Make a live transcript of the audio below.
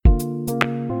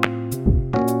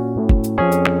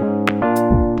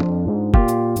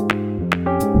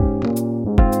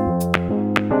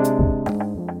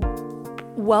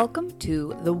Welcome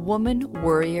to the Woman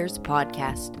Warriors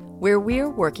podcast, where we're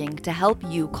working to help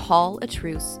you call a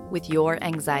truce with your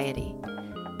anxiety.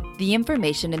 The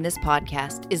information in this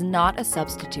podcast is not a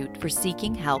substitute for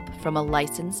seeking help from a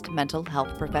licensed mental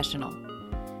health professional.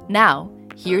 Now,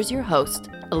 here's your host,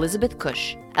 Elizabeth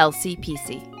Cush,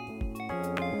 LCPC.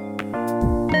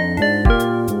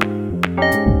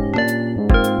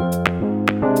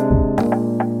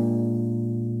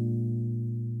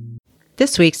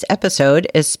 This week's episode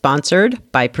is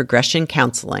sponsored by Progression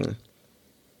Counseling,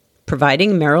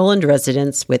 providing Maryland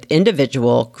residents with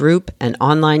individual, group, and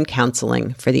online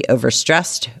counseling for the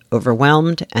overstressed,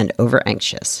 overwhelmed, and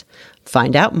overanxious.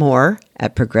 Find out more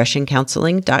at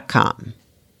progressioncounseling.com.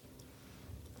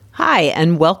 Hi,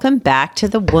 and welcome back to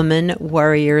the Woman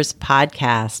Warriors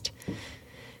podcast.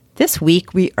 This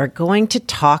week, we are going to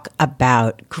talk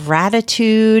about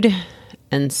gratitude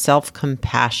and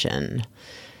self-compassion.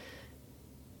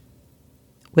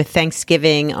 With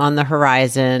Thanksgiving on the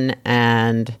horizon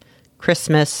and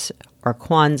Christmas or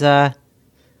Kwanzaa,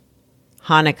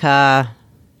 Hanukkah,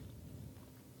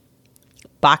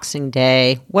 Boxing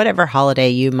Day, whatever holiday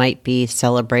you might be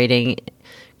celebrating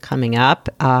coming up,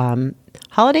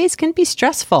 holidays can be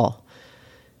stressful.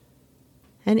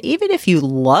 And even if you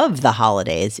love the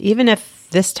holidays, even if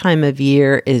this time of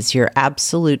year is your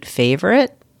absolute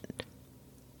favorite,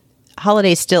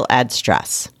 holidays still add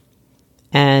stress.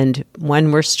 And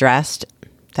when we're stressed,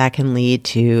 that can lead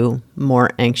to more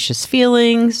anxious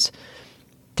feelings,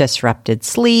 disrupted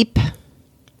sleep,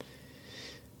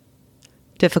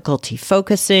 difficulty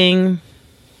focusing.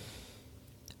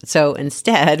 So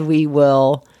instead, I'm going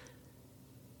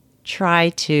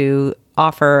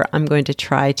to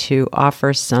try to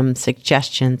offer some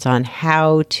suggestions on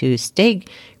how to stay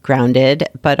grounded,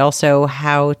 but also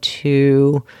how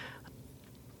to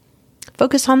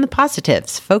focus on the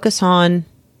positives. Focus on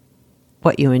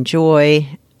what you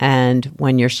enjoy, and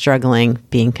when you're struggling,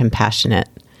 being compassionate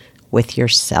with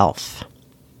yourself.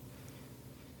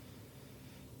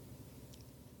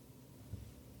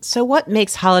 So what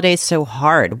makes holidays so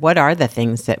hard? What are the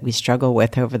things that we struggle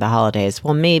with over the holidays?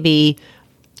 Well, maybe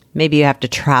you have to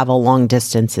travel long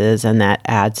distances and that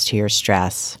adds to your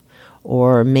stress.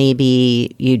 Or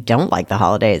maybe you don't like the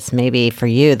holidays. Maybe for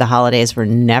you, the holidays were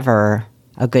never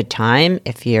a good time.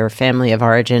 If your family of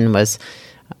origin was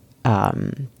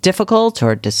difficult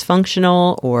or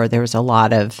dysfunctional, or there was a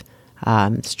lot of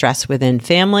stress within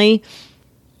family,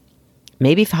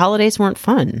 maybe holidays weren't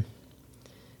fun.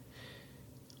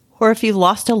 Or if you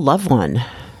lost a loved one,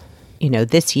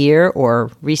 this year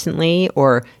or recently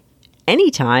or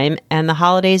anytime, and the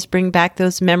holidays bring back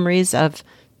those memories of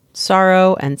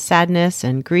sorrow and sadness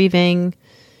and grieving,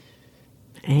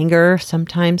 anger,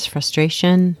 sometimes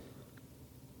frustration.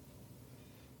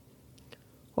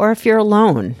 Or if you're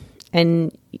alone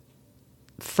and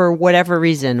for whatever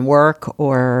reason, work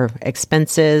or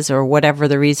expenses or whatever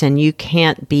the reason, you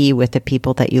can't be with the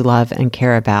people that you love and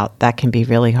care about, that can be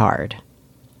really hard.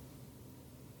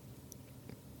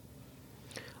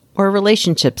 Or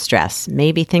relationship stress.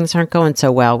 Maybe things aren't going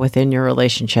so well within your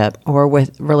relationship or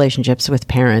with relationships with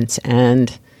parents,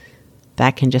 and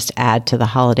that can just add to the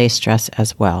holiday stress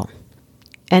as well.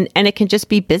 And it can just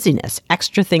be busyness,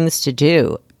 extra things to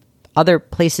do, other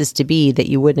places to be that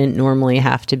you wouldn't normally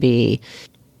have to be,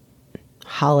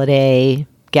 holiday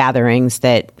gatherings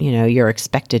that, you're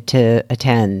expected to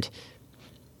attend.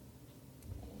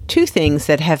 Two things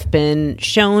that have been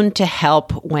shown to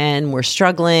help when we're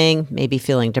struggling, maybe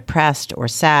feeling depressed or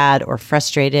sad or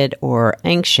frustrated or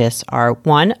anxious are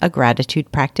 1, a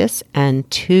gratitude practice, and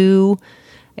 2,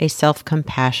 a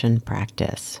self-compassion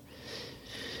practice.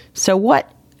 So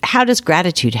how does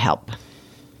gratitude help?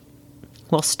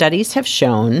 Well, studies have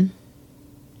shown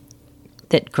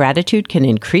that gratitude can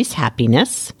increase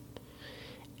happiness,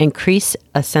 increase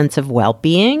a sense of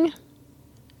well-being,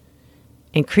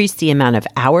 increase the amount of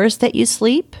hours that you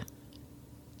sleep.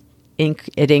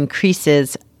 It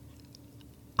increases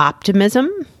optimism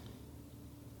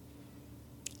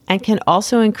and can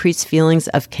also increase feelings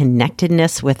of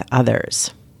connectedness with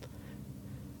others.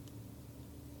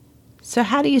 So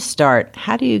how do you start?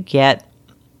 How do you get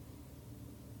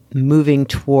moving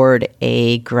toward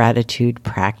a gratitude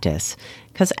practice?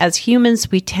 Because as humans,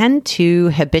 we tend to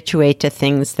habituate to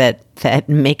things that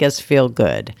make us feel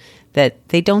good, that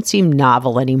they don't seem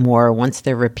novel anymore once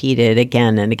they're repeated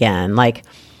again and again. Like,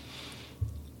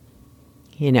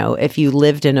 if you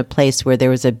lived in a place where there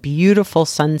was a beautiful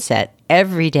sunset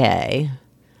every day,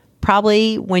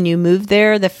 probably when you moved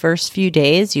there the first few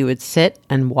days, you would sit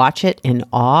and watch it in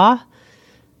awe.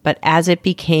 But as it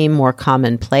became more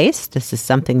commonplace, this is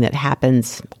something that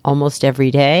happens almost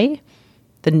every day,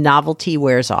 the novelty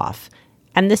wears off.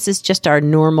 And this is just our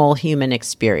normal human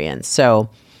experience. So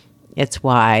it's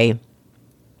why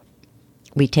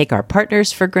we take our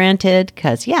partners for granted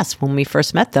because, yes, when we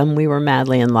first met them, we were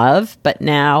madly in love, but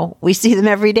now we see them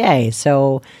every day.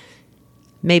 So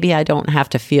maybe I don't have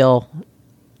to feel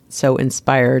so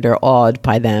inspired or awed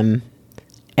by them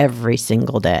every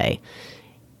single day.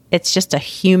 It's just a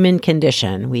human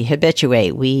condition. We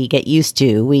habituate, we get used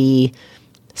to, we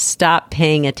stop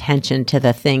paying attention to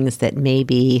the things that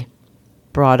maybe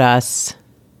brought us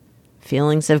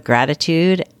feelings of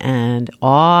gratitude and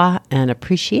awe and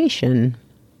appreciation.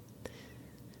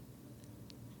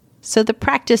 So the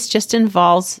practice just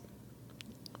involves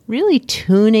really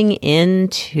tuning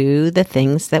into the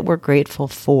things that we're grateful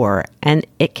for. And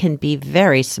it can be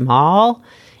very small.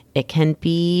 It can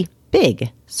be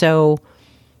big. So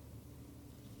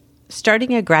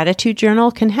starting a gratitude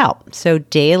journal can help. So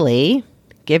daily,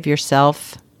 give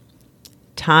yourself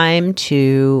time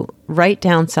to write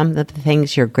down some of the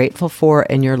things you're grateful for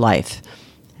in your life.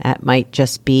 That might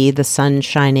just be the sun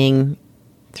shining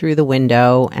through the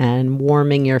window and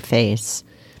warming your face,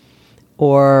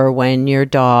 or when your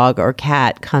dog or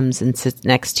cat comes and sits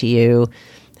next to you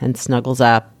and snuggles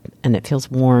up and it feels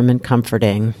warm and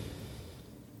comforting.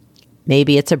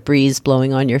 Maybe it's a breeze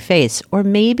blowing on your face, or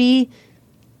maybe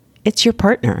it's your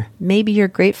partner. Maybe you're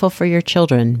grateful for your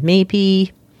children.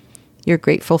 Maybe you're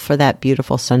grateful for that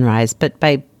beautiful sunrise. But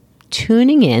by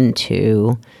tuning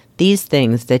into these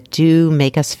things that do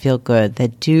make us feel good,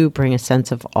 that do bring a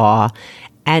sense of awe,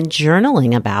 and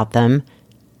journaling about them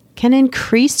can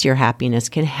increase your happiness,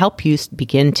 can help you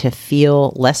begin to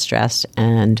feel less stressed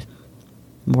and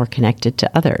more connected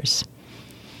to others.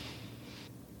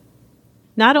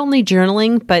 Not only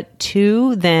journaling, but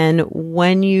too, then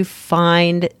when you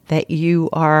find that you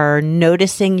are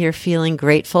noticing you're feeling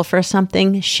grateful for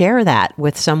something, share that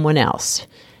with someone else.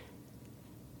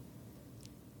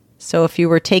 So if you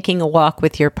were taking a walk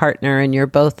with your partner and you're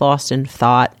both lost in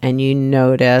thought and you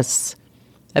notice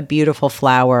a beautiful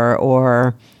flower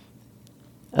or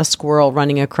a squirrel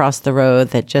running across the road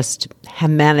that just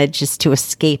manages to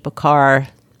escape a car,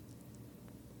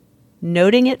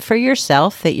 noting it for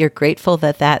yourself that you're grateful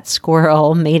that that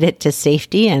squirrel made it to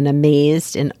safety and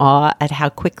amazed in awe at how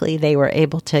quickly they were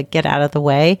able to get out of the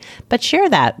way. But share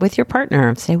that with your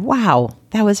partner. Say, wow,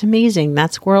 that was amazing.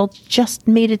 That squirrel just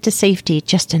made it to safety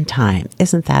just in time.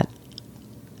 Isn't that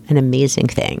an amazing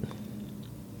thing?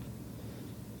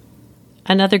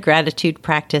 Another gratitude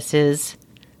practice is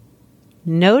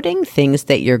noting things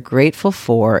that you're grateful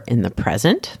for in the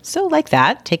present. So like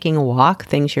that, taking a walk,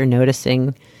 things you're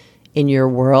noticing in your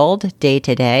world, day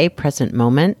to day, present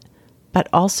moment, but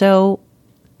also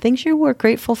things you were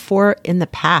grateful for in the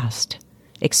past,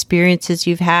 experiences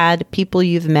you've had, people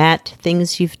you've met,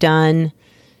 things you've done,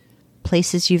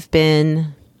 places you've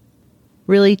been,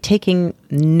 really taking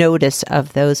notice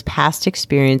of those past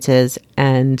experiences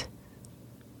and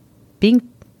being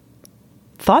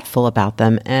thoughtful about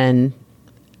them and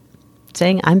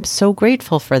saying, I'm so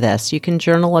grateful for this. You can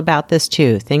journal about this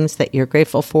too. Things that you're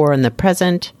grateful for in the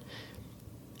present,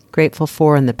 grateful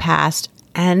for in the past,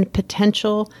 and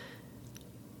potential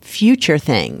future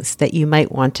things that you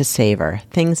might want to savor,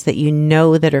 things that you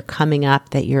know that are coming up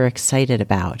that you're excited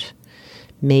about.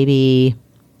 Maybe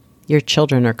your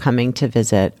children are coming to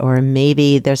visit, or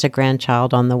maybe there's a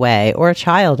grandchild on the way or a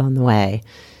child on the way.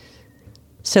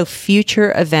 So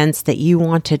future events that you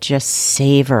want to just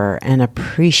savor and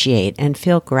appreciate and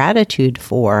feel gratitude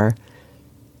for.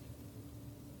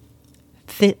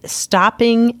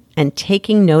 Stopping and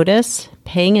taking notice,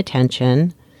 paying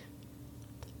attention,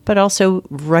 but also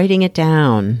writing it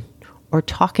down or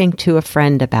talking to a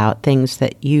friend about things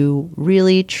that you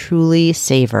really, truly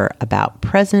savor about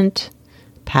present,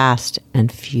 past,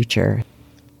 and future.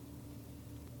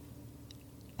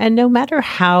 And no matter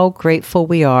how grateful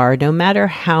we are, no matter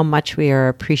how much we are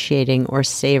appreciating or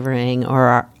savoring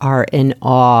or are in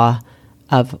awe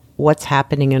of what's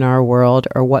happening in our world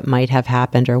or what might have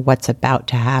happened or what's about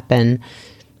to happen,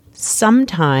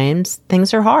 sometimes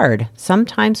things are hard.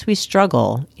 Sometimes we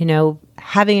struggle. You know,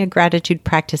 having a gratitude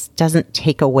practice doesn't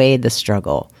take away the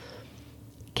struggle.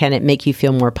 Can it make you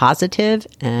feel more positive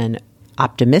and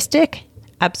optimistic?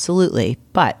 Absolutely.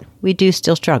 But we do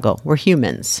still struggle. We're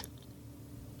humans.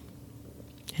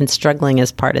 And struggling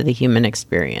is part of the human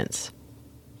experience.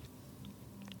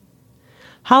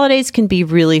 Holidays can be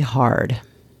really hard.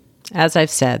 As I've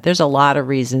said, there's a lot of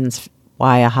reasons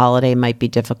why a holiday might be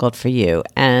difficult for you.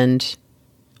 And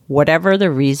whatever the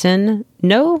reason,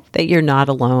 know that you're not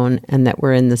alone and that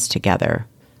we're in this together.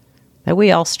 That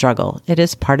we all struggle. It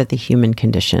is part of the human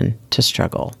condition to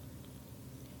struggle.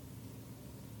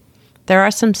 there are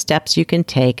some steps you can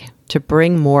take to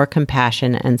bring more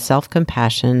compassion and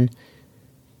self-compassion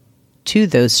to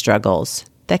those struggles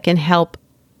that can help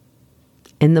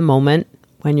in the moment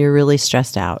when you're really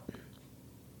stressed out.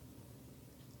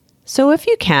 So if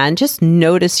you can, just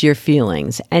notice your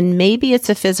feelings. And maybe it's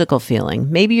a physical feeling.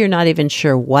 Maybe you're not even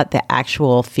sure what the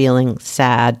actual feeling,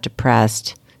 sad,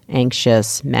 depressed,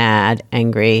 anxious, mad,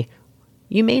 angry.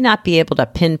 You may not be able to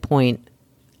pinpoint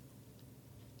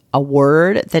a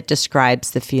word that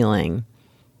describes the feeling.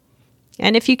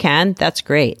 And if you can, that's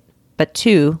great. But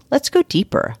 2, let's go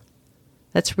deeper.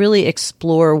 Let's really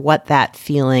explore what that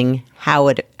feeling, how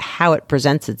it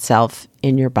presents itself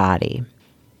in your body.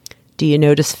 Do you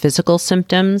notice physical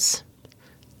symptoms?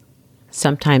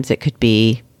 Sometimes it could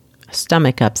be a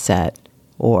stomach upset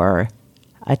or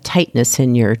a tightness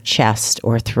in your chest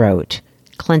or throat,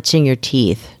 clenching your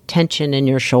teeth, tension in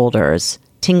your shoulders,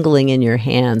 tingling in your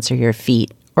hands or your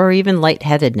feet, or even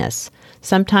lightheadedness.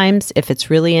 Sometimes, if it's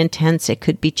really intense, it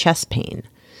could be chest pain.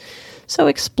 So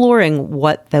exploring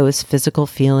what those physical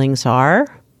feelings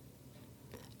are,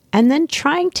 and then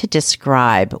trying to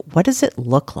describe, what does it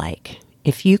look like?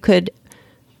 If you could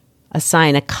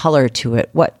assign a color to it,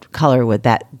 what color would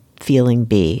that feeling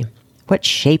be? What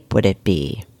shape would it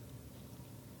be?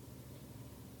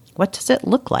 What does it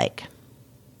look like?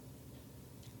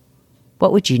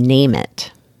 What would you name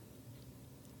it?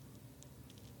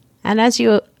 And as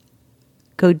you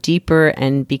go deeper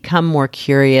and become more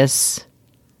curious,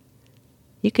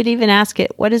 you could even ask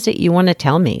it, what is it you want to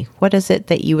tell me? What is it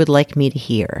that you would like me to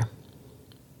hear?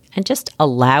 And just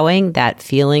allowing that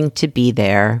feeling to be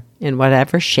there in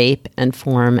whatever shape and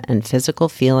form and physical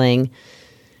feeling,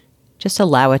 just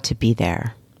allow it to be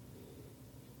there.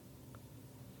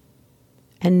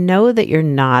 And know that you're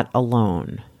not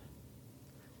alone.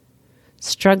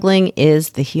 Struggling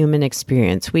is the human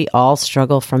experience. We all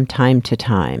struggle from time to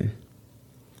time.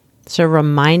 So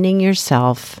reminding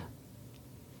yourself,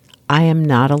 I am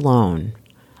not alone.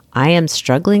 I am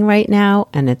struggling right now,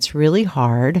 and it's really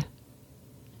hard.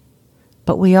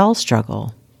 But we all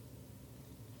struggle.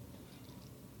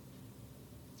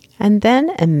 And then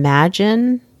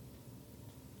imagine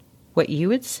what you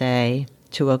would say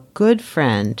to a good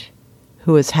friend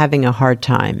who is having a hard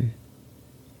time.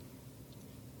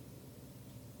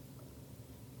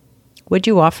 Would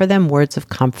you offer them words of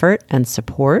comfort and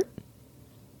support?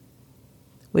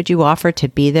 Would you offer to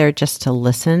be there just to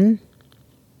listen?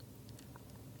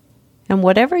 And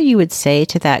whatever you would say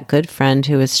to that good friend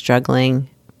who is struggling,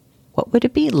 what would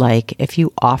it be like if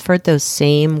you offered those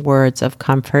same words of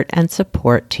comfort and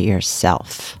support to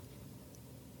yourself?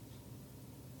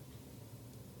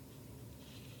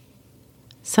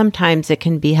 Sometimes it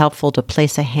can be helpful to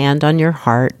place a hand on your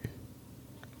heart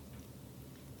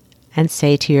and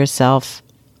say to yourself,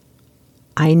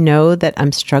 I know that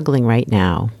I'm struggling right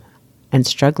now, and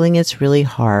struggling is really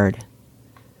hard.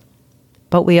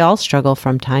 But we all struggle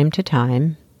from time to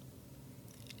time,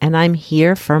 and I'm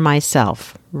here for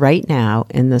myself right now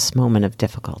in this moment of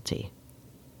difficulty.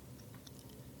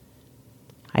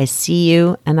 I see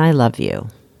you and I love you.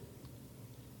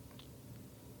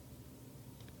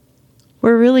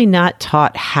 We're really not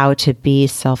taught how to be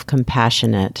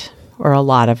self-compassionate, or a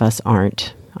lot of us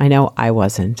aren't. I know I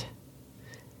wasn't.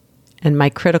 And my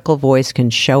critical voice can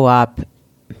show up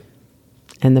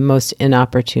in the most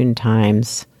inopportune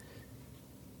times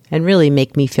and really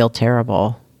make me feel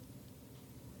terrible.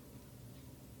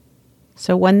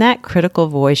 So when that critical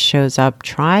voice shows up,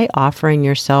 try offering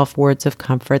yourself words of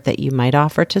comfort that you might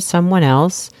offer to someone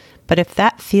else. But if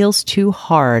that feels too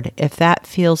hard, if that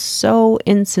feels so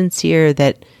insincere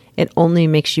that it only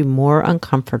makes you more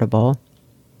uncomfortable,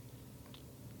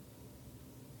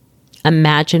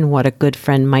 imagine what a good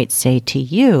friend might say to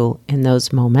you in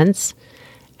those moments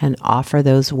and offer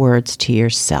those words to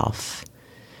yourself.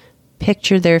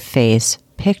 Picture their face,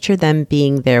 picture them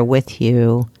being there with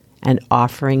you and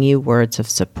offering you words of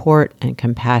support and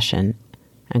compassion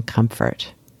and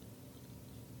comfort.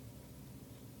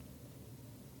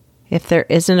 If there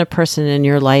isn't a person in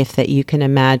your life that you can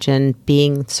imagine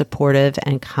being supportive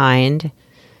and kind,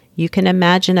 you can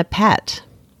imagine a pet,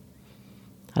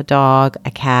 a dog,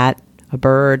 a cat, a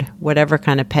bird, whatever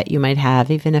kind of pet you might have,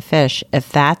 even a fish. If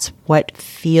that's what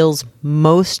feels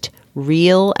most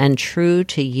real and true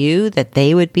to you, that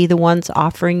they would be the ones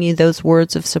offering you those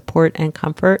words of support and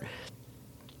comfort,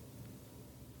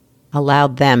 allow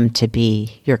them to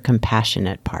be your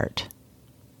compassionate part.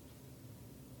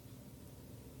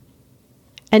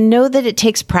 And know that it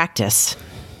takes practice.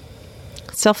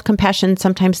 Self-compassion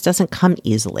sometimes doesn't come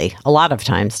easily. A lot of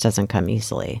times doesn't come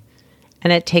easily.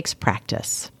 And it takes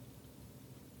practice.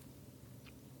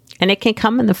 And it can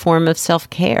come in the form of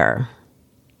self-care.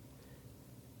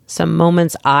 Some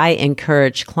moments I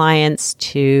encourage clients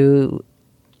to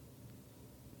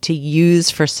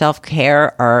use for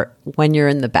self-care are when you're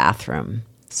in the bathroom.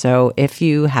 So if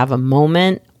you have a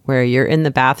moment where you're in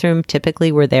the bathroom,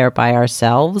 typically we're there by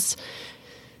ourselves,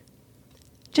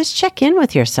 just check in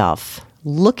with yourself.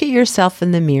 Look at yourself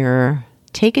in the mirror,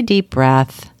 take a deep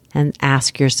breath, and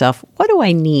ask yourself, what do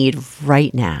I need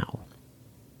right now?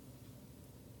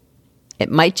 It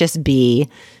might just be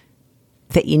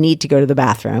that you need to go to the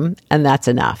bathroom, and that's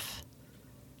enough.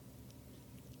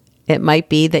 It might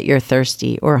be that you're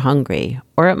thirsty or hungry,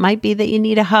 or it might be that you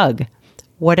need a hug.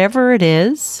 Whatever it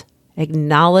is,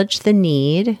 acknowledge the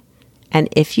need, and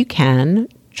if you can,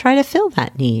 try to fill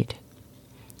that need.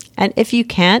 And if you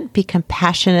can't, be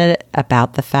compassionate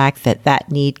about the fact that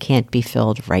that need can't be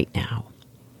filled right now.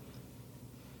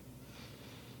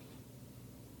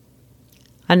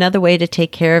 Another way to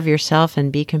take care of yourself and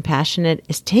be compassionate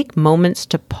is take moments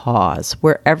to pause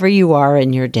wherever you are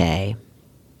in your day.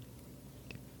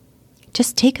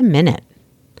 Just take a minute.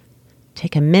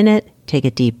 Take a minute, take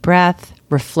a deep breath,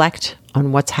 reflect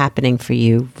on what's happening for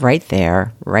you right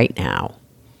there, right now.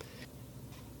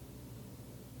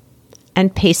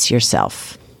 And pace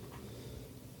yourself.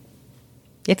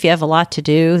 If you have a lot to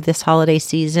do this holiday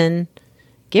season,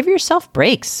 give yourself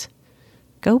breaks.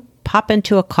 Go pop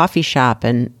into a coffee shop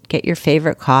and get your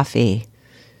favorite coffee.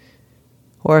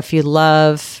 Or if you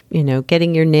love,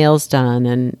 getting your nails done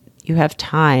and you have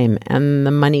time and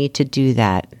the money to do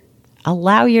that,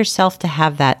 allow yourself to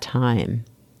have that time.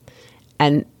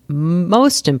 And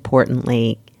most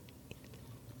importantly,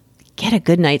 get a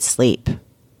good night's sleep.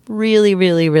 Really,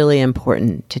 really, really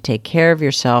important to take care of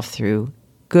yourself through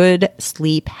good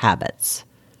sleep habits.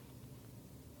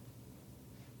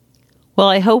 Well,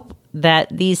 I hope that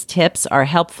these tips are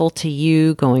helpful to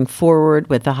you going forward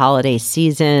with the holiday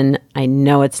season. I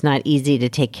know it's not easy to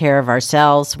take care of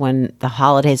ourselves when the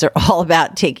holidays are all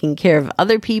about taking care of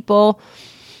other people,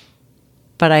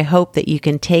 but I hope that you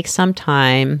can take some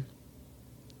time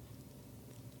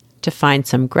to find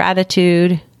some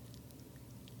gratitude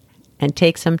and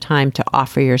take some time to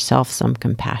offer yourself some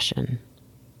compassion.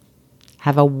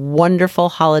 Have a wonderful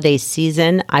holiday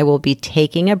season. I will be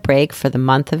taking a break for the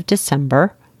month of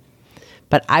December,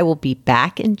 but I will be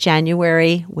back in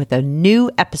January with a new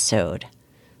episode.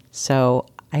 So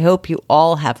I hope you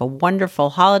all have a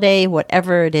wonderful holiday,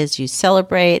 whatever it is you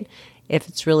celebrate. If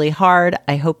it's really hard,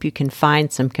 I hope you can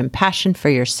find some compassion for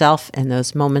yourself in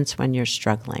those moments when you're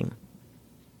struggling.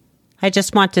 I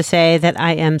just want to say that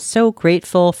I am so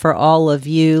grateful for all of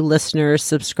you listeners,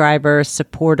 subscribers,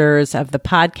 supporters of the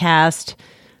podcast.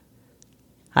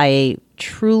 I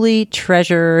truly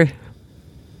treasure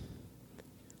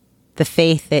the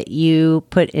faith that you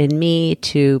put in me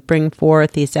to bring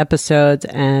forth these episodes.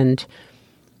 And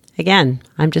again,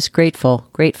 I'm just grateful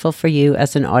for you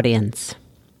as an audience.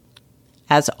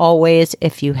 As always,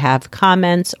 if you have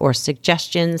comments or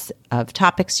suggestions of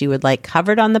topics you would like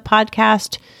covered on the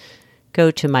podcast, go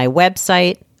to my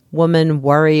website,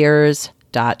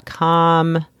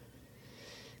 womanwarriors.com.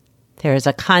 There's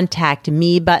a contact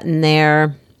me button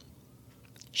there.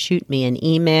 Shoot me an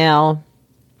email.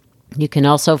 You can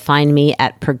also find me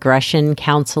at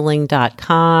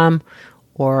progressioncounseling.com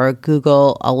or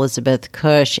Google Elizabeth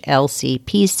Cush,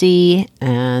 LCPC,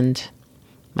 and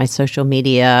my social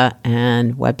media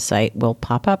and website will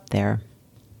pop up there.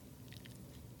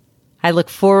 I look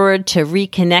forward to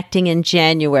reconnecting in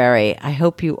January. I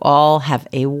hope you all have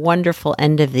a wonderful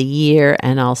end of the year,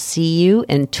 and I'll see you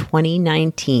in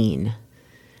 2019.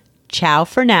 Ciao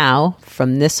for now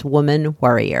from this woman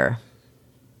warrior.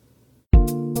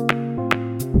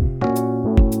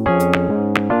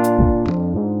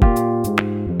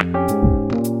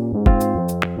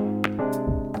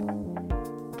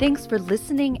 Thanks for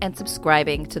listening and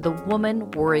subscribing to the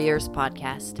Woman Warriors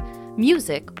podcast.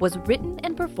 Music was written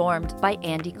and performed by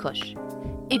Andy Cush.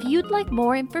 If you'd like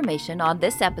more information on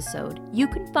this episode, you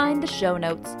can find the show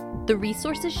notes, the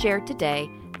resources shared today,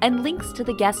 and links to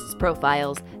the guests'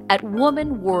 profiles at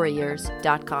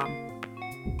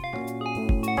womanwarriors.com.